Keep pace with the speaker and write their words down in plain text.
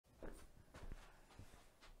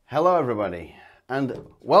Hello everybody, and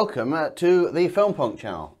welcome to the Film Punk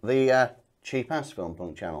channel, the cheap-ass Film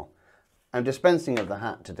Punk channel. I'm dispensing of the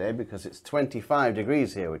hat today because it's 25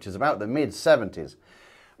 degrees here, which is about the mid-70s,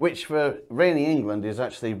 which for rainy England is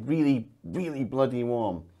actually really bloody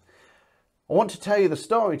warm. I want to tell you the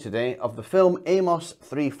story today of the film AMOS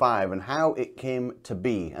 3.5 and how it came to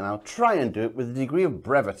be, and I'll try and do it with a degree of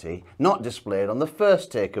brevity not displayed on the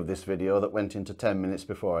first take of this video that went into 10 minutes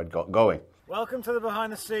before I'd got going. Welcome to the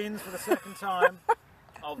behind the scenes for the second time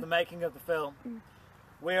of the making of the film.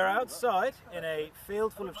 We are outside in a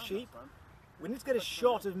field full of sheep. We need to get a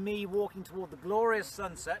shot of me walking toward the glorious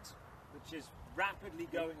sunset, which is rapidly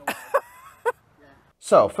going away.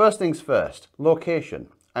 So, first things first, location.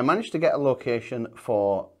 I managed to get a location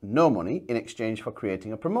for no money in exchange for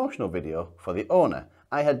creating a promotional video for the owner.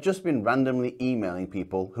 I had just been randomly emailing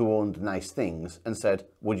people who owned nice things and said,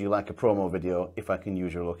 would you like a promo video if I can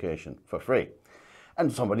use your location for free?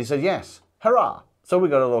 And somebody said yes. Hurrah! So we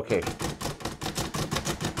got a location.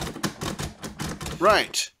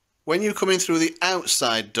 Right, when you come in through the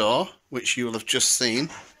outside door, which you will have just seen,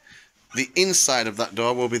 the inside of that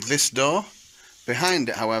door will be this door. Behind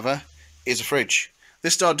it, however, is a fridge.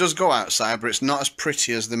 This door does go outside, but it's not as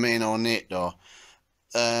pretty as the main ornate door.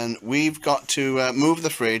 And we've got to move the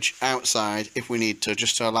fridge outside if we need to,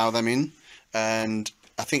 just to allow them in. And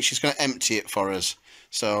I think she's going to empty it for us.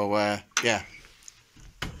 So, yeah.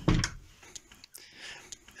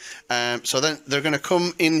 So then they're going to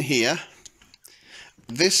come in here.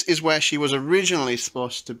 This is where she was originally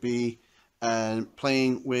supposed to be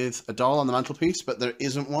playing with a doll on the mantelpiece, but there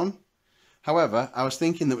isn't one. However, I was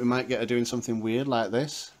thinking that we might get her doing something weird like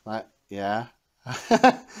this. Like, yeah.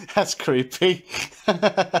 That's creepy.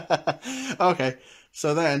 Okay,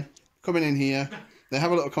 so then, coming in here, they have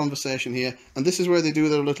a little conversation here. And this is where they do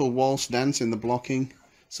their little waltz dance in the blocking.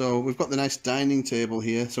 So we've got the nice dining table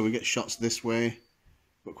here, so we get shots this way.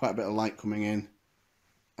 Got quite a bit of light coming in.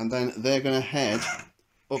 And then they're going to head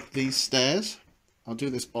up these stairs. I'll do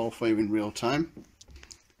this all for you in real time.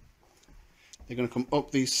 They're going to come up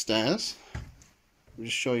these stairs. I'll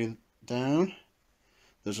just show you down.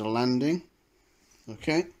 There's a landing.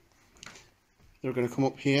 Okay. They're going to come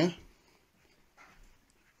up here.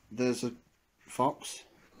 There's a fox.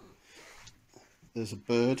 There's a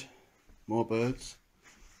bird. More birds.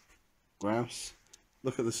 Grouse.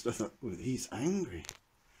 Look at the stuff. Ooh, he's angry.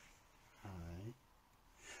 Hi.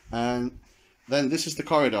 And then this is the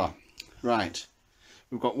corridor. Right.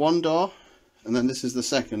 We've got one door. And then this is the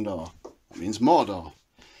second door. That means more door.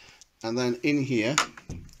 And then in here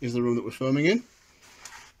is the room that we're filming in,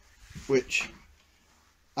 which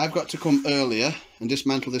I've got to come earlier and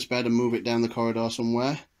dismantle this bed and move it down the corridor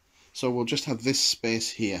somewhere. So we'll just have this space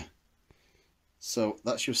here. So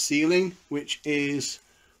that's your ceiling, which is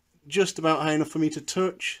just about high enough for me to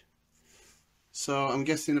touch. So I'm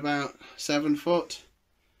guessing about 7 foot.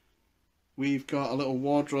 We've got a little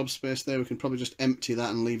wardrobe space there. We can probably just empty that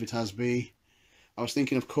and leave it as be. I was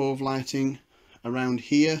thinking of cove lighting around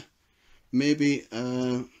here. Maybe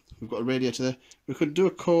we've got a radiator there. We could do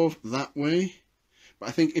a cove that way. But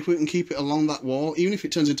I think if we can keep it along that wall, even if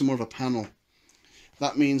it turns into more of a panel,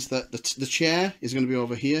 that means that the chair is going to be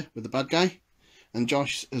over here with the bad guy. And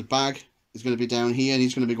Josh's bag is going to be down here. And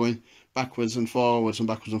he's going to be going backwards and forwards and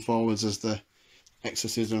backwards and forwards as the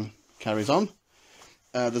exorcism carries on.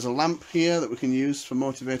 There's a lamp here that we can use for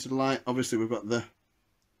motivated light. Obviously we've got the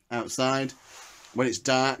outside. When it's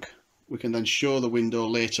dark, we can then show the window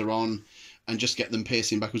later on and just get them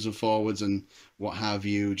pacing backwards and forwards and what have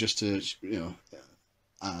you, just to, you know,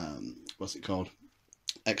 what's it called?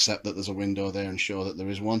 Accept that there's a window there and show that there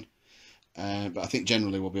is one. But I think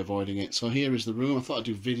generally we'll be avoiding it. So here is the room. I thought I'd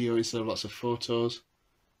do video instead of lots of photos.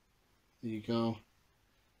 There you go.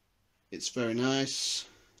 It's very nice.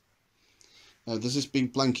 There's this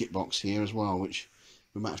big blanket box here as well, which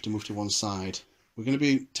we might have to move to one side. We're going to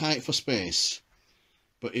be tight for space,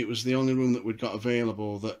 but it was the only room that we'd got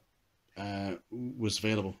available that was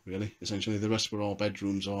available, really, essentially. The rest were all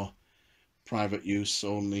bedrooms or private use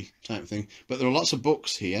only type thing. But there are lots of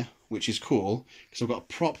books here, which is cool, because I've got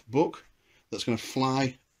a prop book that's going to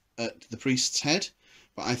fly at the priest's head,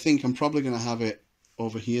 but I think I'm probably going to have it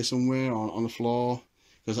over here somewhere on the floor,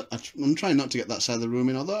 because I'm trying not to get that side of the room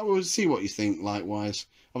in, although I will see what you think likewise.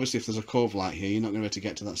 Obviously, if there's a cove light here, you're not going to be able to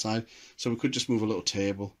get to that side, so we could just move a little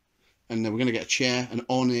table. And then we're going to get a chair, an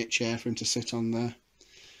ornate chair for him to sit on there.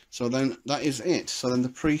 So then that is it. So then the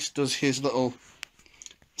priest does his little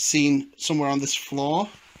scene somewhere on this floor.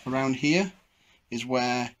 Around here is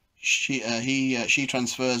where she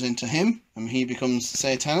transfers into him, and he becomes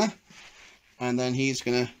Satana. And then he's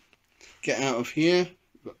going to get out of here.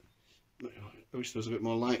 wish there was a bit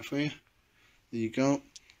more light for you. There you go.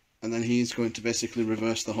 And then he's going to basically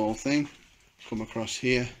reverse the whole thing. Come across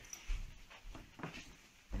here,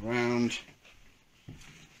 around,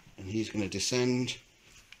 and he's going to descend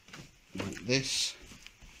like this.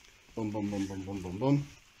 Boom, boom, boom, boom, boom, boom, boom.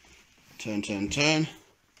 Turn, turn, turn.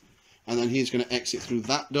 And then he's going to exit through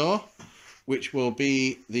that door, which will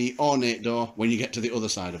be the ornate door when you get to the other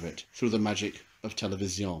side of it, through the magic of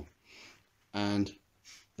television. And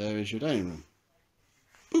there is your dining room.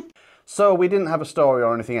 Boop. So we didn't have a story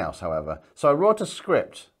or anything else, however. So I wrote a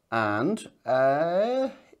script, and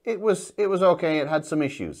it was okay. It had some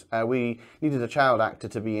issues. We needed a child actor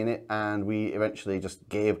to be in it, and we eventually just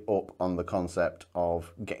gave up on the concept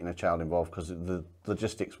of getting a child involved because the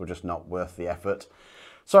logistics were just not worth the effort.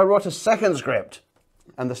 So I wrote a second script,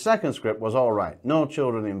 and the second script was all right. No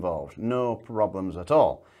children involved, no problems at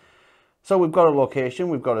all. So we've got a location,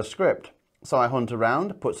 we've got a script. So I hunt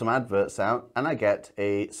around, put some adverts out, and I get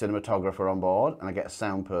a cinematographer on board, and I get a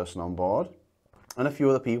sound person on board, and a few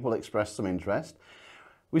other people express some interest.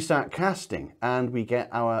 We start casting, and we get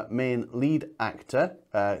our main lead actor,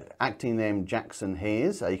 acting name Jackson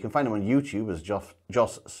Hayes. You can find him on YouTube as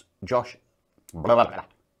Josh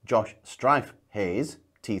Strife Hayes,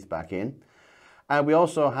 teeth back in. We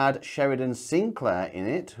also had Sheridan Sinclair in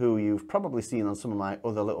it, who you've probably seen on some of my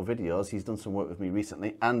other little videos. He's done some work with me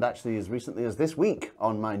recently, and actually as recently as this week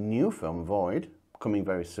on my new film, Void, coming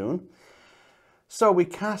very soon. So we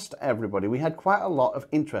cast everybody. We had quite a lot of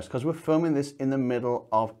interest because we're filming this in the middle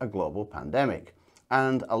of a global pandemic.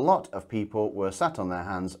 And a lot of people were sat on their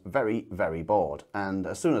hands very, very bored. And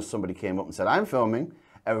as soon as somebody came up and said, I'm filming,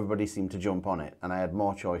 everybody seemed to jump on it. And I had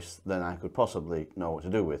more choice than I could possibly know what to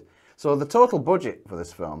do with. So the total budget for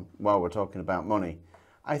this film, while we're talking about money,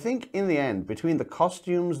 I think in the end, between the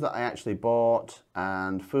costumes that I actually bought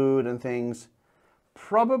and food and things,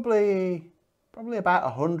 probably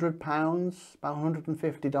about £100, about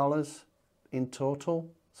 $150 in total,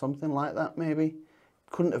 something like that maybe.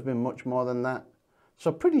 Couldn't have been much more than that.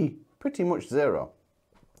 So pretty much zero.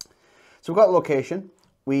 So we've got a location,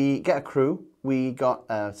 we get a crew, we got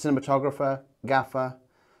a cinematographer, gaffer,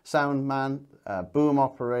 sound man, boom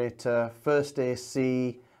operator, first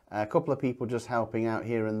AC, a couple of people just helping out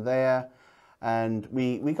here and there, and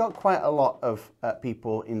we got quite a lot of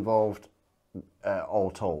people involved, all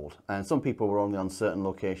told. And some people were only on certain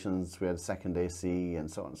locations. We had a second AC and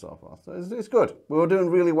so on and so forth. So it's good. We were doing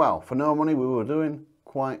really well. For no money, we were doing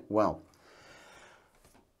quite well.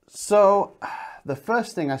 So the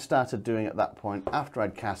first thing I started doing at that point, after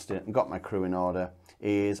I'd cast it and got my crew in order,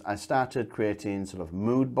 is I started creating sort of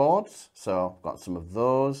mood boards. So got some of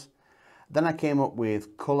those. Then I came up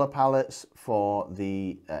with color palettes for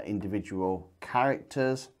the individual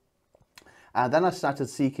characters. Then I started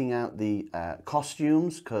seeking out the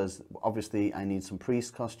costumes, because obviously I need some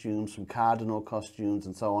priest costumes, some cardinal costumes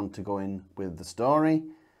and so on to go in with the story.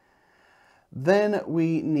 Then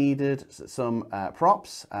we needed some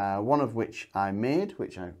props, one of which I made,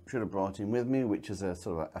 which I should have brought in with me, which is a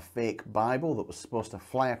sort of a fake Bible that was supposed to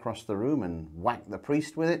fly across the room and whack the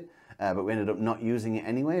priest with it, but we ended up not using it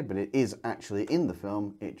anyway, but it is actually in the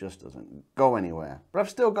film, it just doesn't go anywhere. But I've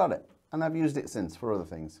still got it, and I've used it since for other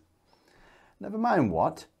things. Never mind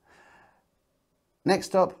what.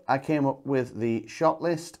 Next up, I came up with the shot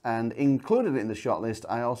list, and included in the shot list,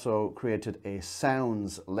 I also created a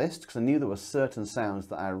sounds list, because I knew there were certain sounds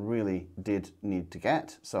that I really did need to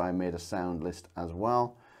get, so I made a sound list as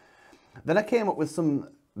well. Then I came up with some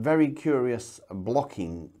very curious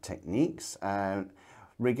blocking techniques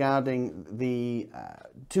regarding the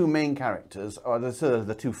two main characters, or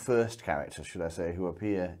the two first characters, should I say, who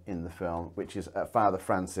appear in the film, which is Father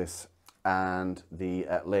Francis and the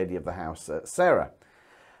lady of the house, Sarah.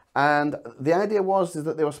 And the idea was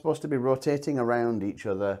that they were supposed to be rotating around each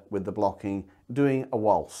other with the blocking, doing a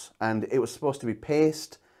waltz. And it was supposed to be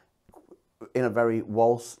paced in a very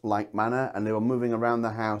waltz-like manner, and they were moving around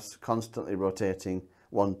the house, constantly rotating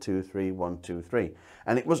 1, 2, 3, 1, 2, 3.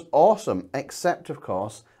 And it was awesome, except, of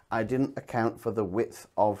course, I didn't account for the width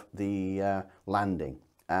of the landing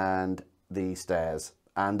and the stairs,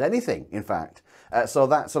 and anything, in fact. So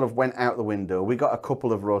that sort of went out the window. We got a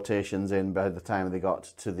couple of rotations in by the time they got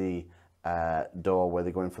to the door where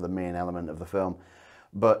they're going for the main element of the film.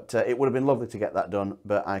 But it would have been lovely to get that done,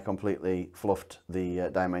 but I completely fluffed the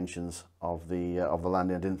dimensions of the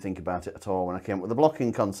landing. I didn't think about it at all when I came up with the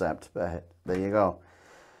blocking concept. But there you go.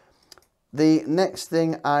 The next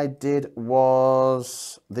thing I did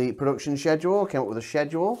was the production schedule. Came up with a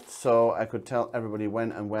schedule so I could tell everybody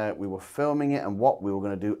when and where we were filming it and what we were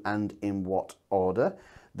going to do and in what order.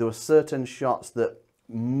 There were certain shots that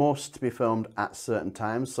must be filmed at certain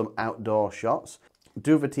times, some outdoor shots.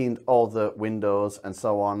 Duvetined all the windows and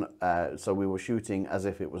so on, so we were shooting as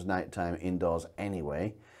if it was nighttime indoors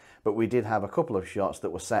anyway. But we did have a couple of shots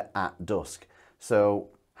that were set at dusk. So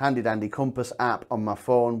handy dandy compass app on my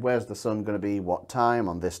phone, where's the sun going to be, what time,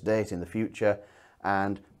 on this date in the future,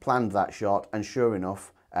 and planned that shot, and sure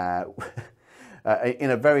enough, in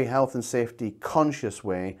a very health and safety conscious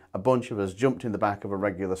way, a bunch of us jumped in the back of a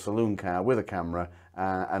regular saloon car with a camera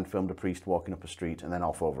and filmed a priest walking up a street and then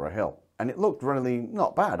off over a hill. And it looked really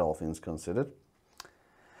not bad, all things considered.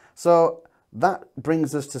 So that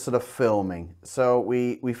brings us to sort of filming. So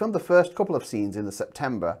we filmed the first couple of scenes in the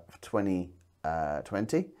September of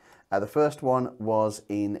 2020. The first one was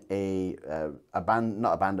in a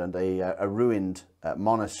ruined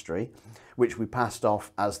monastery, which we passed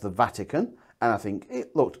off as the Vatican. And I think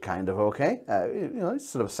it looked kind of okay. You know, it's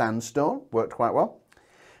sort of sandstone, worked quite well.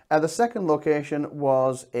 The second location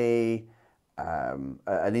was an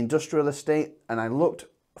industrial estate, and I looked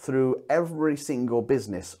through every single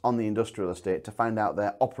business on the industrial estate to find out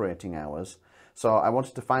their operating hours. So I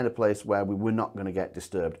wanted to find a place where we were not going to get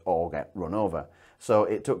disturbed or get run over. So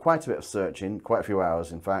it took quite a bit of searching, quite a few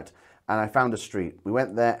hours in fact, and I found a street. We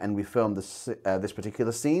went there and we filmed this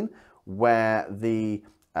particular scene where the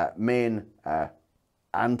main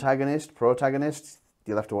protagonist,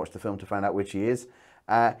 you'll have to watch the film to find out which he is,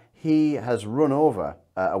 he has run over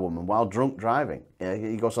a woman while drunk driving.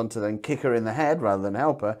 He goes on to then kick her in the head rather than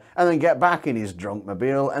help her, and then get back in his drunk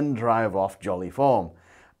mobile and drive off jolly form.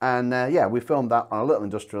 And yeah, we filmed that on a little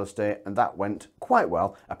industrial estate, and that went quite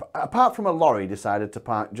well. Apart from a lorry decided to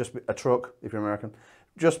park, just a truck, if you're American,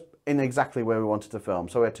 just in exactly where we wanted to film,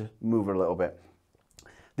 so we had to move her a little bit.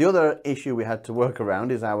 The other issue we had to work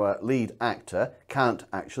around is our lead actor can't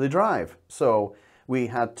actually drive. So we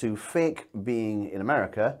had to fake being in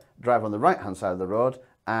America, drive on the right-hand side of the road,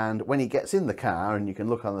 and when he gets in the car, and you can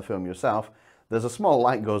look on the film yourself, there's a small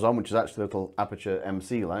light goes on, which is actually a little aperture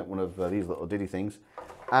MC light, one of these little diddy things.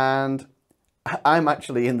 And I'm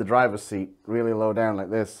actually in the driver's seat, really low down like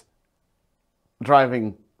this,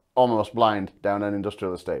 driving almost blind down an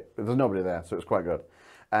industrial estate. But there's nobody there, so it's quite good.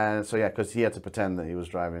 And so yeah, because he had to pretend that he was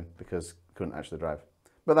driving because he couldn't actually drive.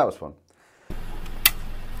 But that was fun.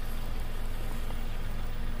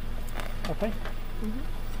 Okay.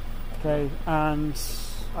 Okay, and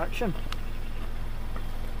action.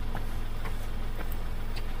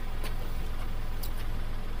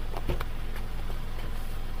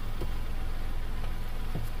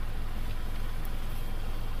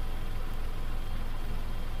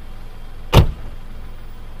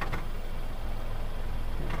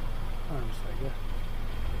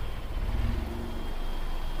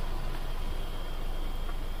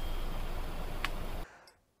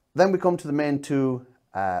 Then we come to the main two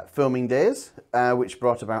filming days, which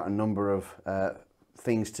brought about a number of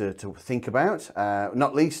things to think about,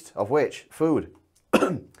 not least of which food.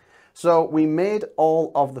 So we made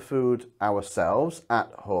all of the food ourselves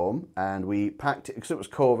at home, and we packed it, because it was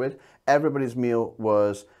COVID, everybody's meal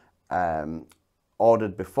was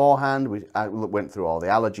ordered beforehand. We went through all the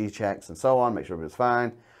allergy checks and so on, make sure it was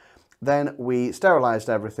fine. Then we sterilised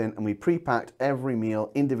everything and we pre-packed every meal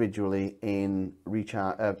individually in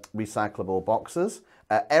recyclable boxes.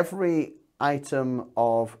 Every item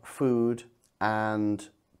of food and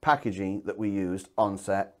packaging that we used on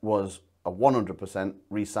set was 100%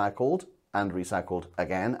 recycled and recycled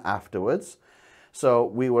again afterwards. So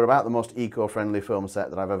we were about the most eco-friendly film set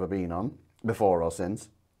that I've ever been on, before or since.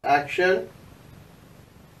 Action!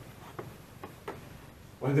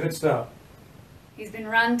 When did it start? He's been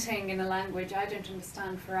ranting in a language I don't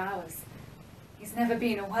understand for hours. He's never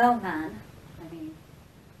been a well man. I mean...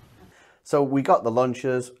 So we got the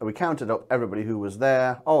lunches, we counted up everybody who was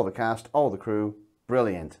there, all the cast, all the crew.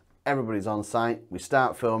 Brilliant. Everybody's on site, we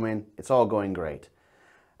start filming, it's all going great.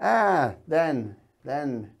 Then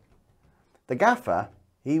the gaffer,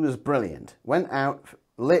 he was brilliant. Went out,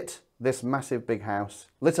 lit this massive big house,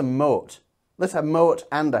 lit a moat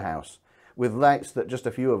and a house with lights that just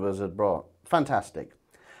a few of us had brought. Fantastic.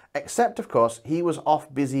 Except, of course, he was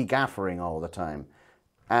off busy gaffering all the time.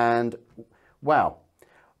 And, well,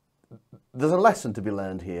 there's a lesson to be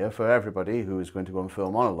learned here for everybody who is going to go and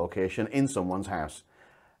film on a location in someone's house.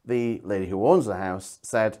 The lady who owns the house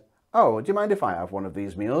said, "Oh, do you mind if I have one of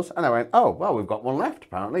these meals?" And I went, "Oh, well, we've got one left,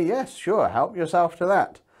 apparently. Yes, sure, help yourself to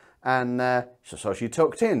that." And so she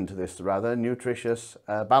tucked into this rather nutritious,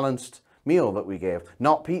 balanced meal that we gave.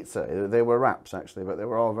 Not pizza, they were wraps actually, but they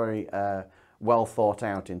were all very well thought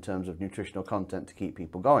out in terms of nutritional content to keep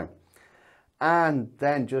people going. And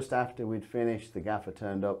then just after we'd finished, the gaffer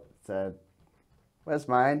turned up and said, "Where's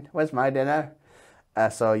mine? Where's my dinner?"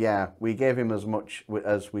 So yeah, we gave him as much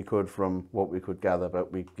as we could from what we could gather,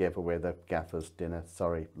 but we gave away the gaffer's dinner.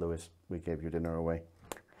 Sorry, Lewis, we gave your dinner away.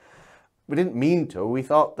 We didn't mean to. We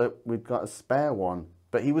thought that we'd got a spare one,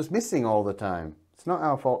 but he was missing all the time. It's not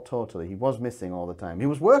our fault totally. He was missing all the time. He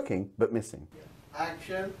was working, but missing.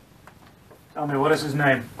 Action. Tell me, what is his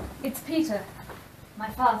name? It's Peter, my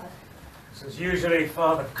father. This is usually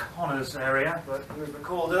Father Connor's area, but he was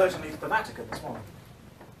recalled urgently to the Vatican this morning.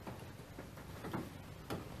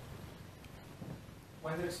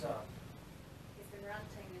 When did it start? He's been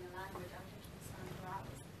ranting in a language I don't understand for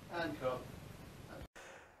hours. And cut.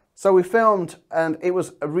 So we filmed, and it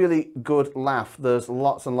was a really good laugh. There's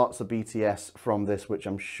lots and lots of BTS from this, which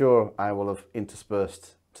I'm sure I will have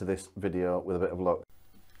interspersed to this video with a bit of luck.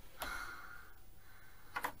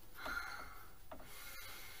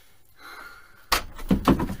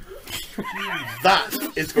 That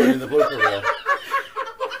is going in the blooper reel.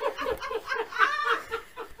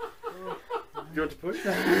 Do you want to push?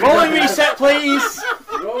 Rolling reset, please.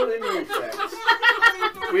 Rolling reset.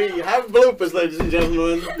 We have bloopers, ladies and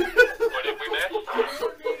gentlemen.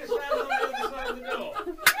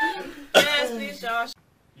 Yes, please, Josh.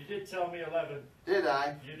 You did tell me 11. Did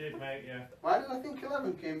I? You did, mate, yeah. Why did I think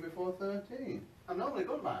 11 came before 13? I'm normally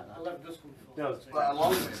good like that. 11 does come before. But a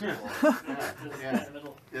long way before. Yeah.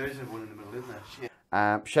 There is one in the middle, isn't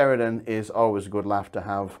there? Sheridan is always a good laugh to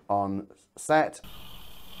have on set.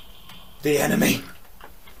 The enemy.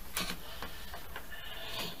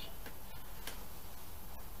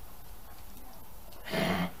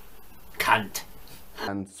 Cunt.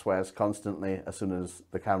 And swears constantly as soon as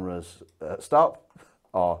the cameras stop,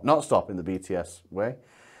 or not stop in the BTS way.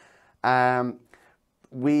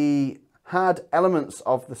 We had elements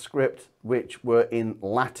of the script which were in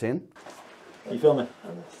Latin. Are you filming?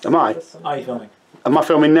 Am I? Are you filming? Am I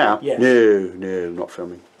filming now? Yes. No, not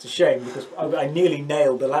filming. It's a shame because I nearly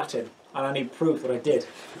nailed the Latin and I need proof that I did.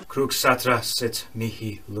 Krug satra sit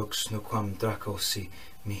mihi lux nuquam dracosi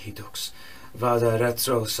mihi dux vada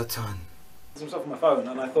retro satan. Some stuff on my phone,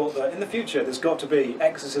 and I thought that in the future there's got to be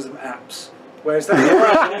exorcism apps. Whereas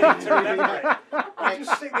that's to remember it. You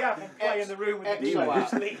just stick the app and play in the room with the demon.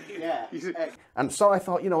 Just leave. Yeah. And so I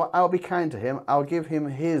thought, you know what, I'll be kind to him. I'll give him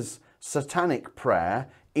his satanic prayer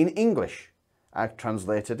in English. I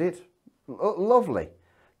translated it. Lovely.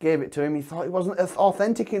 Gave it to him. He thought it wasn't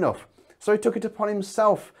authentic enough. So he took it upon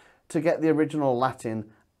himself to get the original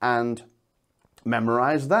Latin and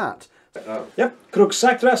memorise that. Yep. Crux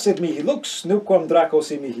sacra sed mihi lux, nuquam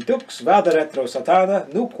dracosi mihi dux, vada retro satana,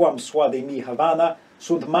 nuquam suade mi havana,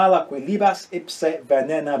 sunt mala qui libas ipse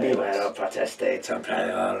venena bibas. Protestatum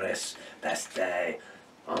praeoris peste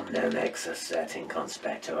omnem exercet in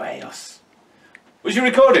conspectu eos. Was you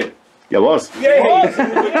recording? Yeah, I was. Yay!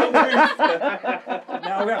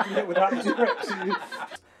 Now we have to hit with that script.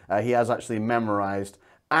 He has actually memorised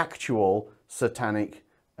actual satanic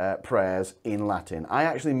prayers in Latin. I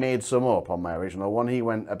actually made some up on my original one. He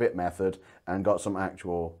went a bit method and got some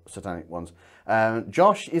actual satanic ones.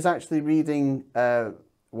 Josh is actually reading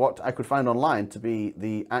what I could find online to be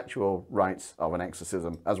the actual rites of an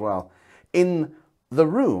exorcism as well. In the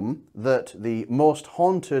room that the Most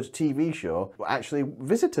Haunted TV show actually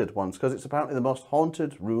visited once, because it's apparently the most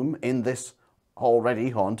haunted room in this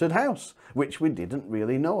already haunted house, which we didn't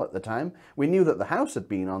really know at the time. We knew that the house had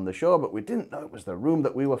been on the show, but we didn't know it was the room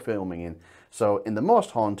that we were filming in. So in the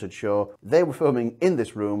Most Haunted show, they were filming in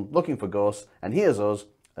this room looking for ghosts, and here's us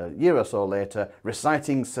a year or so later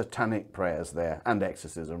reciting satanic prayers there and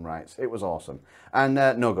exorcism rites. It was awesome. And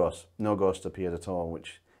no ghost appeared at all,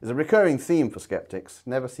 which is a recurring theme for skeptics.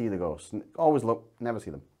 Never see the ghosts. Always look, never see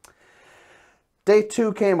them. Day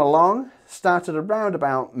 2 came along, started around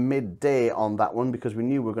about midday on that one because we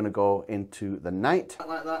knew we were going to go into the night.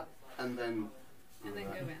 Like that, and then go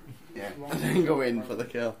in. Yeah, and then go in for the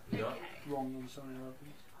kill.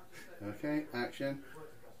 Okay, action.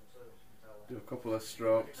 Do a couple of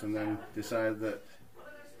strokes and then decide that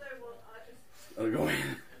I'll go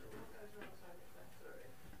in.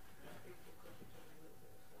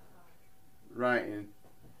 Right in.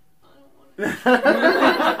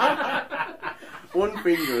 One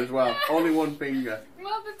finger as well. Only one finger.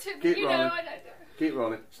 Well, the tip, Keep rolling. Keep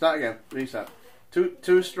rolling. Start again. Reset.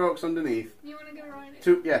 Two strokes underneath. You want to go right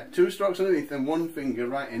in? Two strokes underneath and one finger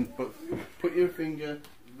right in. But put your finger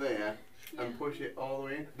there and push it all the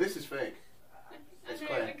way in. This is fake. It's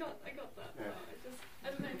clear. I got that. Yeah. I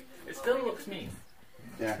don't know. It still looks mean.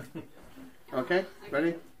 Yeah. Okay.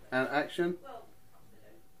 Ready? And action.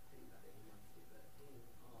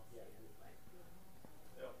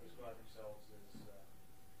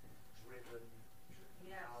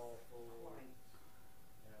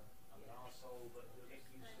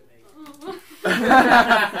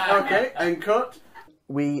 Okay, and cut.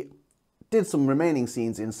 We did some remaining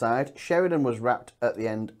scenes inside. Sheridan was wrapped at the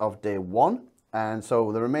end of day 1, and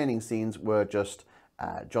so the remaining scenes were just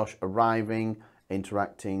Josh arriving,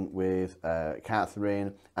 interacting with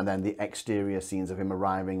Catherine, and then the exterior scenes of him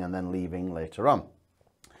arriving and then leaving later on.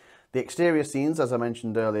 The exterior scenes, as I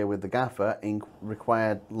mentioned earlier with the gaffer,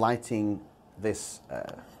 required lighting this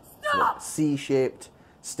sort of C-shaped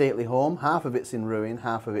stately home. Half of it's in ruin,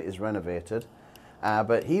 half of it is renovated.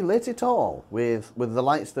 But he lit it all with the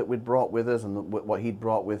lights that we'd brought with us and what he'd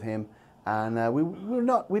brought with him. And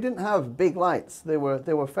we didn't have big lights. They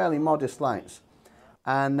were fairly modest lights.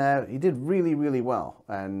 And he did really, really well.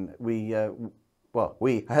 And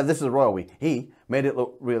this is a royal we, he made it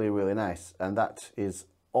look really, really nice. And that is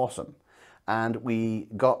awesome. And we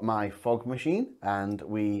got my fog machine and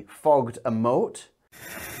we fogged a moat.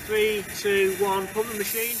 3, 2, 1, pump the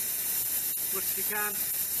machine. Much as you can.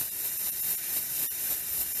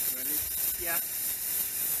 Ready? Yeah.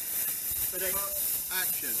 Ready?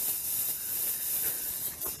 Action.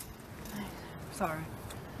 Sorry.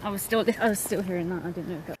 I was still hearing that. I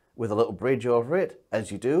didn't know. With a little bridge over it,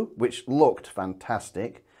 as you do, which looked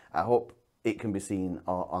fantastic. I hope it can be seen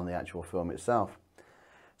on the actual film itself.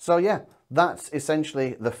 So yeah, that's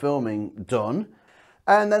essentially the filming done.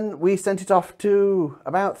 And then we sent it off to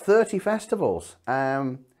about 30 festivals.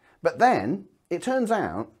 But then it turns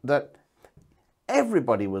out that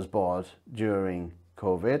everybody was bored during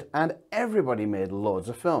COVID and everybody made loads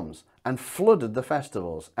of films and flooded the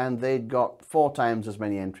festivals, and they'd got 4 times as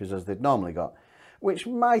many entries as they'd normally got, which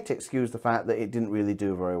might excuse the fact that it didn't really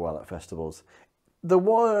do very well at festivals. There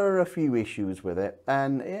were a few issues with it,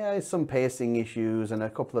 and yeah, some pacing issues and a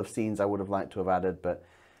couple of scenes I would have liked to have added, but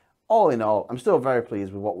all in all, I'm still very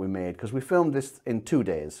pleased with what we made, because we filmed this in 2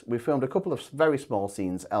 days. We filmed a couple of very small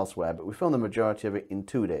scenes elsewhere, but we filmed the majority of it in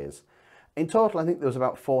 2 days. In total, I think there was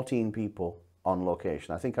about 14 people on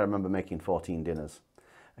location. I think I remember making 14 dinners.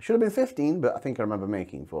 It should have been 15, but I think I remember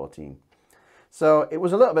making 14. So it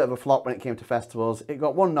was a little bit of a flop when it came to festivals. It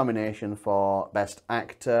got 1 nomination for Best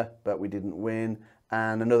Actor, but we didn't win,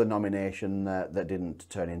 and another nomination that didn't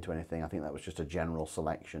turn into anything. I think that was just a general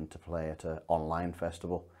selection to play at an online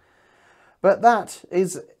festival. But that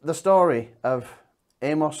is the story of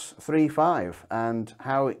AMOS 3.5 and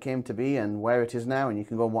how it came to be and where it is now, and you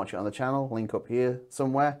can go and watch it on the channel, link up here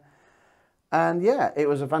somewhere. And yeah, it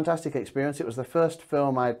was a fantastic experience. It was the first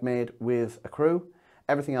film I'd made with a crew.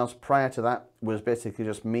 Everything else prior to that was basically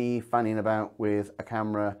just me fanning about with a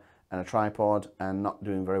camera and a tripod and not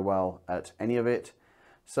doing very well at any of it.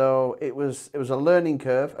 So it was a learning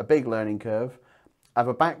curve, a big learning curve. I have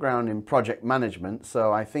a background in project management,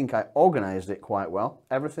 so I think I organised it quite well.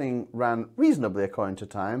 Everything ran reasonably according to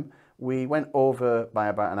time. We went over by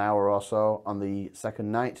about an hour or so on the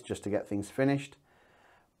second night just to get things finished.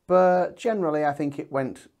 But generally, I think it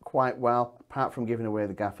went quite well, apart from giving away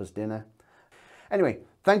the gaffer's dinner. Anyway,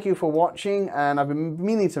 thank you for watching, and I've been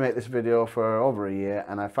meaning to make this video for over a year,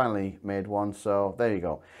 and I finally made one, so there you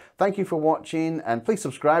go. Thank you for watching, and please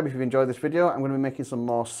subscribe if you've enjoyed this video. I'm going to be making some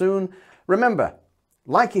more soon. Remember,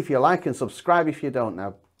 like if you like and subscribe if you don't.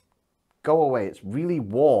 Now, go away. It's really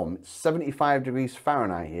warm. It's 75 degrees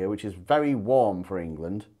Fahrenheit here, which is very warm for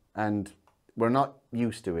England, and we're not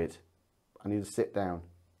used to it. I need to sit down.